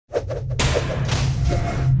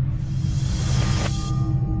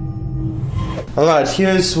Alright,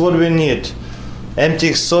 here's what we need.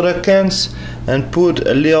 Empty soda cans and put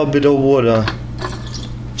a little bit of water.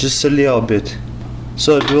 Just a little bit.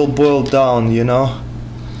 So it will boil down, you know.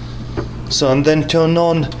 So and then turn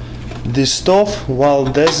on the stove while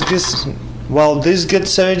this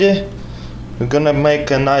gets ready. We're gonna make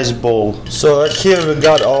a nice bowl. So right here we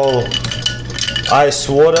got our ice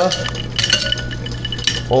water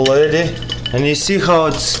already, and you see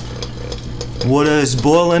how water is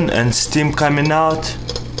boiling and steam coming out.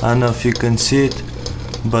 I don't know if you can see it,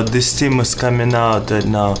 but this steam is coming out right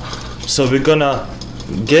now. So we're gonna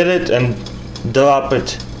get it and drop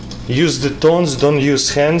it. Use the tongs, don't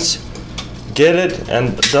use hands. Get it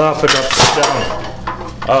and drop it upside down.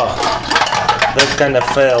 Oh, that kind of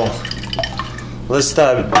failed. Let's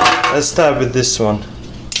start with this one.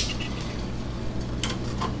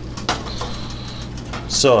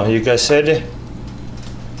 So, you guys ready?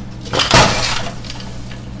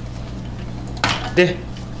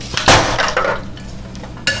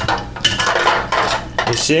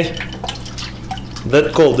 You see?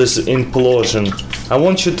 That called is implosion. I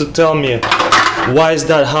want you to tell me why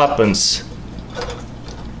that happens.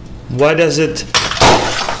 Why does it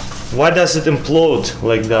implode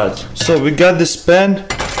like that? So we got this pan,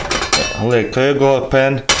 like regular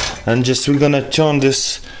pan, and just we're gonna turn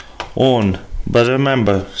this on. But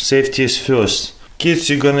remember, safety is first. Kids,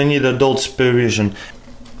 you're gonna need adult supervision.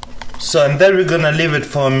 So and then we're gonna leave it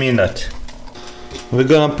for a minute. We're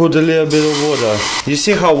gonna put a little bit of water. You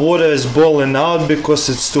see how water is boiling out because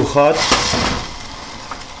it's too hot?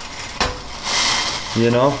 You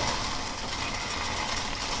know?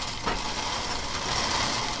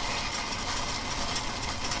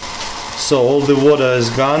 So all the water is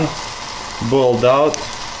gone, boiled out.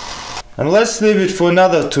 And let's leave it for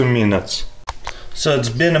another 2 minutes. So it's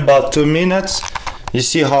been about 2 minutes. You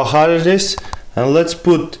see how hot it is? And let's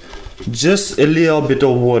put just a little bit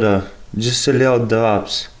of water, just a little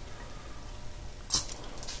drops.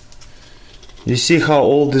 You see how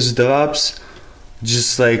all these drops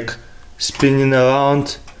just like spinning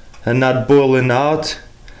around and not boiling out?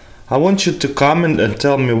 I want you to comment and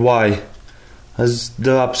tell me why. Let's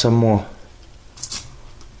drop some more.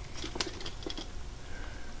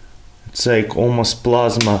 It's like almost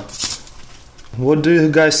plasma. What do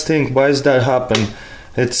you guys think? Why does that happen?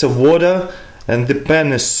 It's a water and the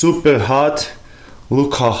pan is super hot.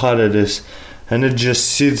 Look how hot it is. And it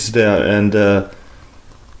just sits there and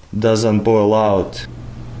doesn't boil out.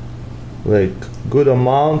 Like good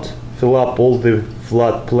amount. Fill up all the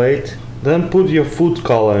flat plate. Then put your food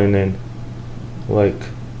coloring in. Like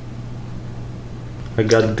I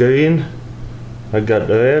got green. I got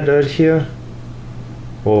red right here.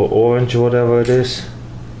 Or orange, whatever it is.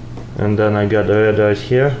 And then I got red right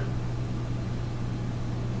here.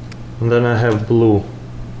 And then I have blue.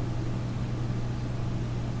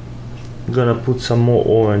 I'm gonna put some more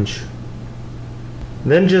orange.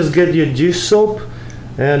 Then just get your dish soap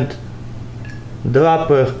and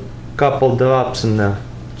drop a couple drops in there.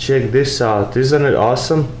 Check this out. Isn't it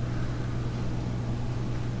awesome?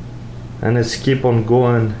 And it's keep on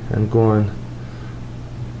going and going.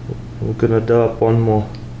 We're gonna drop one more.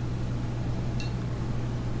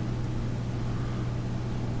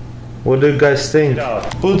 What do you guys think?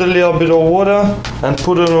 Put a little bit of water and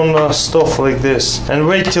put it on the stove like this and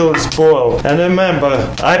wait till it's boiled. And remember,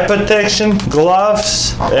 eye protection,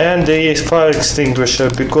 gloves and the fire extinguisher,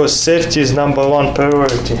 because safety is #1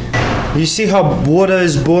 priority. You see how water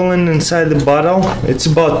is boiling inside the bottle? It's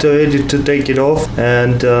about ready to take it off,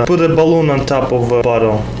 and put a balloon on top of the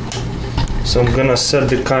bottle. So I'm gonna set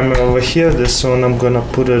the camera over here. This one I'm gonna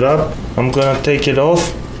put it up. I'm gonna take it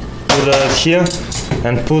off, put it right here,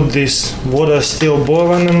 and put this water still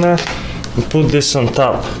boiling in there, and put this on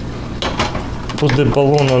top. Put the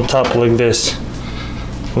balloon on top like this.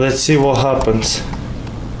 Let's see what happens.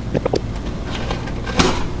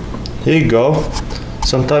 Here you go.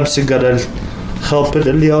 Sometimes you gotta help it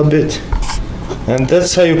a little bit. And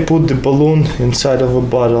that's how you put the balloon inside of a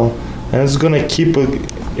bottle. And it's gonna keep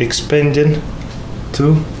expanding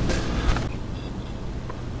too.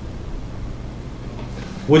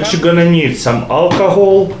 What you're gonna need: some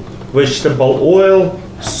alcohol, vegetable oil,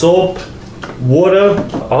 soap, water,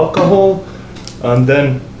 alcohol, and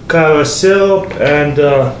then carob syrup, and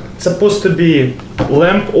it's supposed to be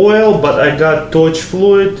lamp oil, but I got torch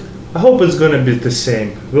fluid. I hope it's gonna be the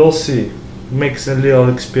same. We'll see. Makes a little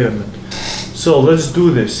experiment. So let's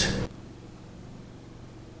do this.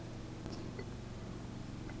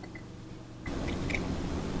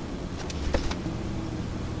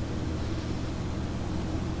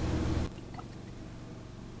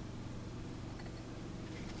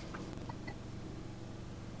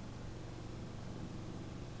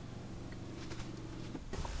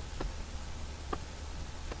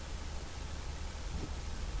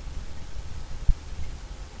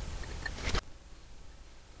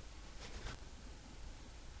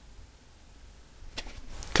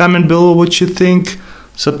 comment below what you think,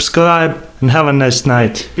 subscribe, and have a nice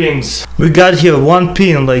night. Pins. We got here one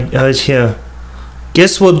pin like right here.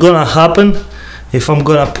 Guess what's gonna happen if I'm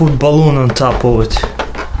gonna put balloon on top of it?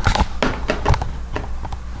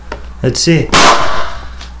 Let's see.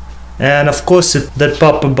 And of course that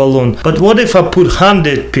pop a balloon. But what if I put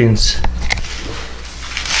 100 pins?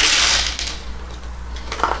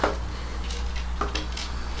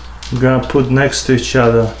 I'm gonna put next to each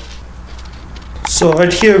other. So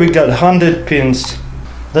right here we got 100 pins.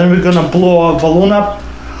 Then we're gonna blow our balloon up.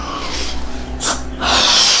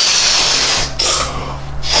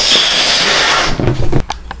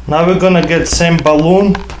 Now we're gonna get same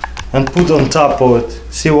balloon and put on top of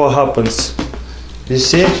it. See what happens. You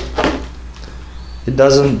see? It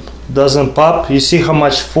doesn't pop. You see how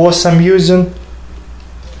much force I'm using?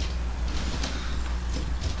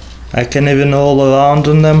 I can even roll around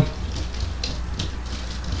on them.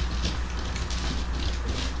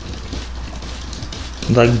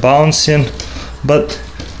 Like bouncing. But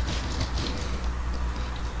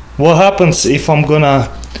what happens if I'm gonna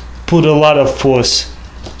put a lot of force?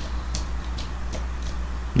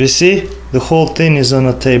 You see? The whole thing is on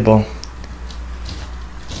a table.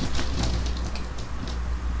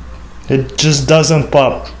 It just doesn't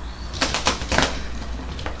pop.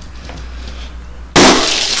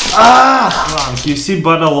 Ah! You see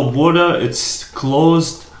bottle of water, it's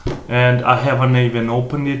closed and I haven't even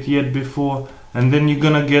opened it yet before. And then you're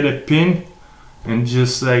gonna get a pin and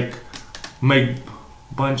just like make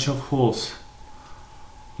bunch of holes.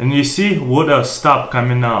 And you see water stop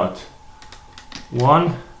coming out.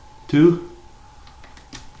 1, 2,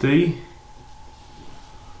 3,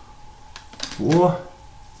 4,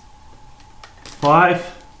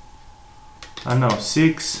 5, I know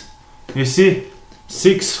 6. You see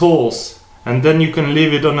 6 holes, and then you can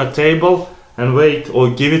leave it on a table and wait, or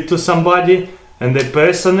give it to somebody and they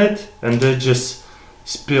press on it and it just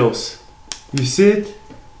spills. You see it?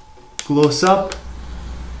 Close up.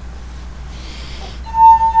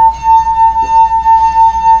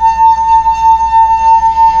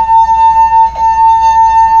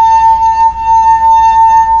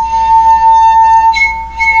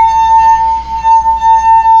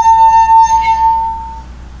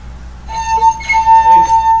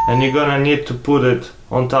 And you're gonna need to put it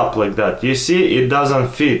on top like that. You see, it doesn't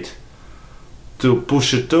fit. To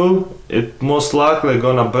push it to, it most likely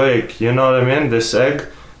gonna break. You know what I mean? This egg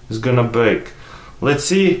is gonna break. Let's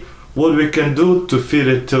see what we can do to fit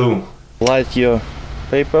it to. Light your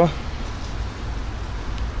paper.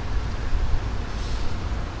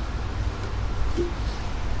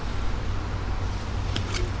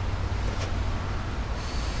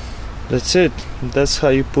 That's it. That's how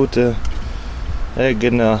you put a egg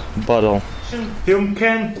in a bottle. Film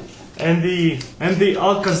can and the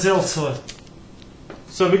Alka-Seltzer.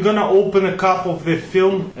 So we're gonna open a cup of the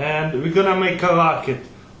film and we're gonna make a rocket.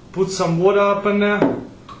 Put some water up in there,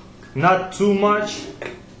 not too much.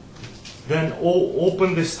 Then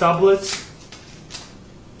open these tablets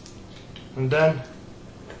and then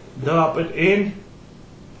drop it in.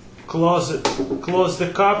 Close it. Close the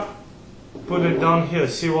cup. Put it down here.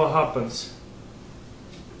 See what happens.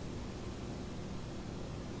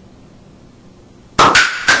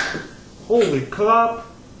 Holy crap!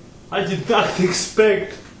 I did not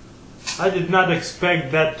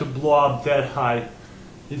expect that to blow up that high.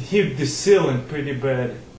 It hit the ceiling pretty bad.